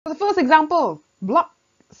The first example,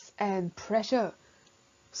 blocks and pressure.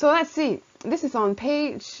 So let's see. This is on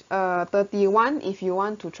page 31 if you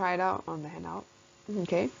want to try it out on the handout.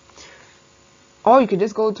 Okay. Or you can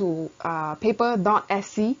just go to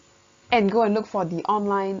paper.sc and go and look for the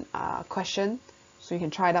online question so you can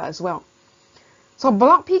try it out as well. So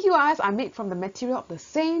block PQRs are made from the material of the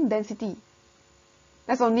same density.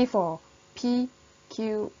 That's only for P,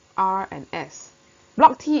 Q, R, and S.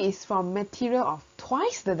 Block T is from material of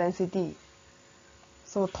twice the density.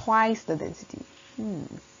 So twice the density.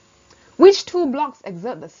 Which two blocks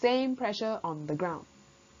exert the same pressure on the ground?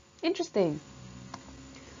 Interesting.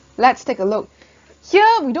 Let's take a look. Here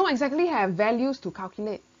we don't exactly have values to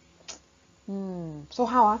calculate. So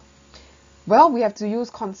how? Well, we have to use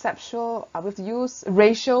conceptual, we have to use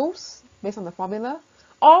ratios based on the formula,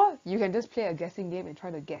 or you can just play a guessing game and try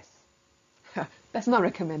to guess. That's not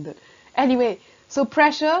recommended. Anyway, so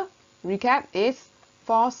pressure, recap, is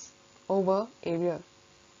force over area.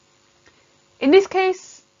 In this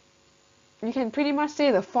case, you can pretty much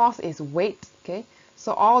say the force is weight, okay?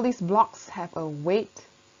 So all these blocks have a weight,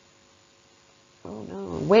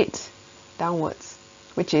 weight downwards,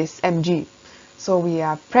 which is mg.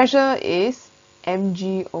 So pressure is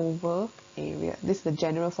mg over area. This is the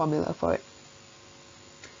general formula for it.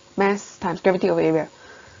 Mass times gravity over area.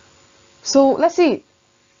 So let's see.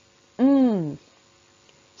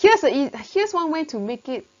 Here's one way to make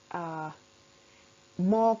it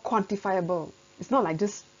more quantifiable. It's not like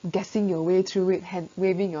just guessing your way through it,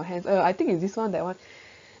 waving your hands. I think it's this one, that one.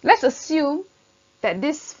 Let's assume that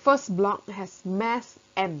this first block has mass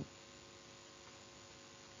m.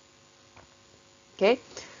 Okay,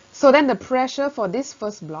 so then the pressure for this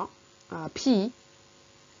first block, P,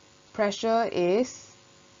 pressure is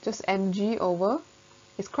just mg over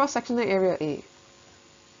its cross-sectional area A.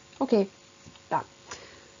 Okay, done.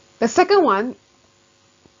 The second one,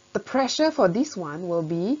 the pressure for this one will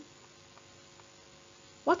be,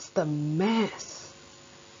 what's the mass?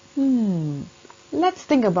 Let's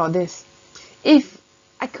think about this. If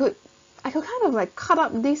I could kind of like cut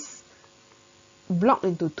up this block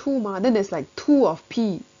into two, then there's like 2 of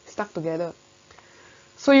P stuck together.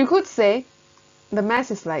 So you could say the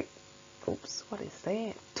mass is like, what is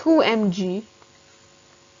that? 2 mg,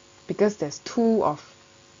 because there's 2 of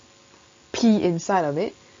P inside of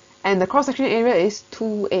it, and the cross-sectional area is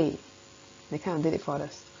 2A. They kind of did it for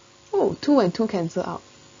us. 2 and 2 cancel out.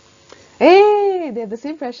 Hey, they have the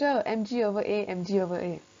same pressure, mg over A, mg over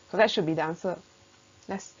A. So that should be the answer.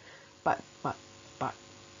 But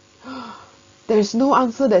there's no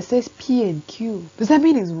answer that says P and Q. Does that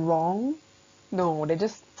mean it's wrong? No, they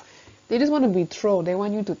just want to be trolled. They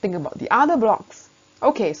want you to think about the other blocks.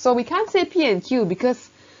 Okay, so we can't say P and Q because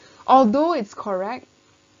although it's correct,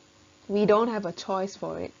 we don't have a choice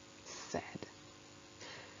for it. Sad.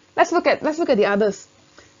 Let's look at the others.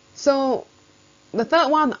 So the third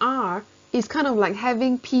one, R, is kind of like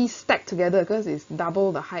having P stacked together because it's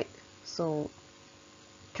double the height. So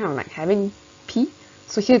kind of like having P.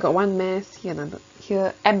 So here got one mass, here another,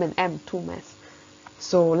 here M and M, 2 mass.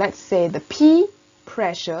 So let's say the P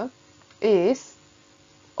pressure is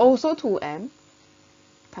also 2m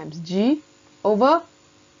times G over,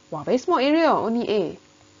 very small area, only A.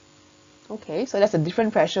 Okay, so that's a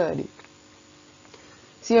different pressure already.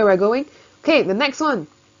 See where we're going? Okay, the next one.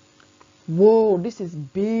 Whoa, this is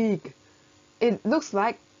big. It looks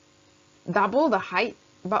like double the height,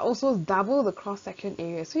 but also double the cross-section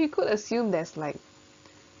area. So you could assume there's like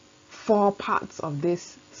 4 parts of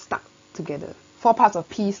this stuck together. 4 parts of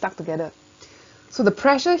P stuck together. So the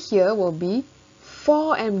pressure here will be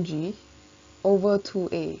 4 mg over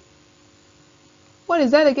 2A. What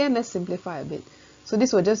is that again? Let's simplify a bit. So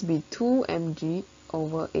this will just be 2 mg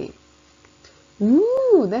over A.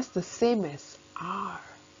 Ooh, that's the same as R.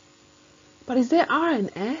 But is there R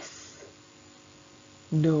and S?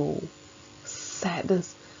 No.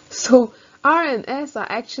 Sadness. So R and S are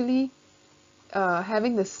actually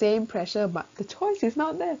having the same pressure, but the choice is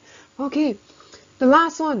not there. Okay, the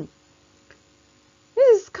last one.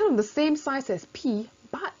 This is kind of the same size as P,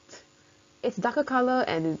 but it's darker color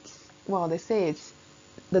and it's, well, they say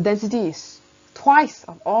the density is twice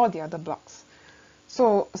of all the other blocks.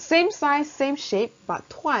 So same size, same shape, but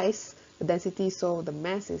twice the density, so the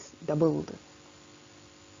mass is doubled.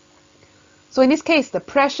 So in this case, the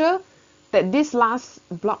pressure that this last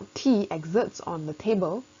block T exerts on the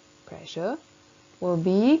table, pressure, will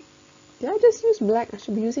be, did I just use black? I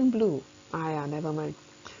should be using blue. Yeah, never mind.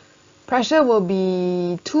 Pressure will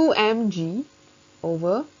be 2 mg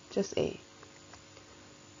over just A.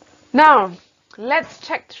 Now, let's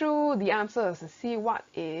check through the answers and see what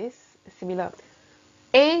is similar.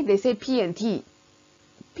 A, they say P and T.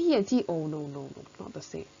 P and T, oh no, not the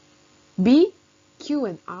same. B, Q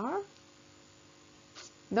and R?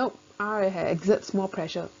 Nope, R exerts more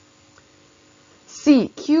pressure. C,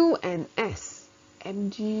 Q and S.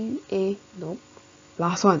 MGA, nope.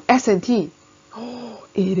 Last one, S and T. Oh,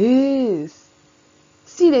 it is.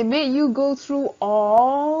 See, they made you go through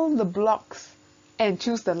all the blocks and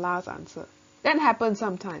choose the last answer. That happens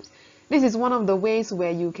sometimes. This is one of the ways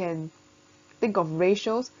where you can think of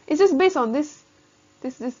ratios. It's just based on this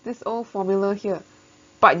old formula here.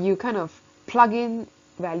 But you kind of plug in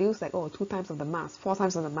values like, oh, 2 times of the mass, 4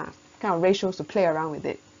 times of the mass, kind of ratios to play around with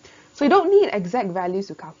it. So you don't need exact values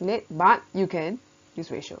to calculate, but you can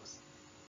use ratios.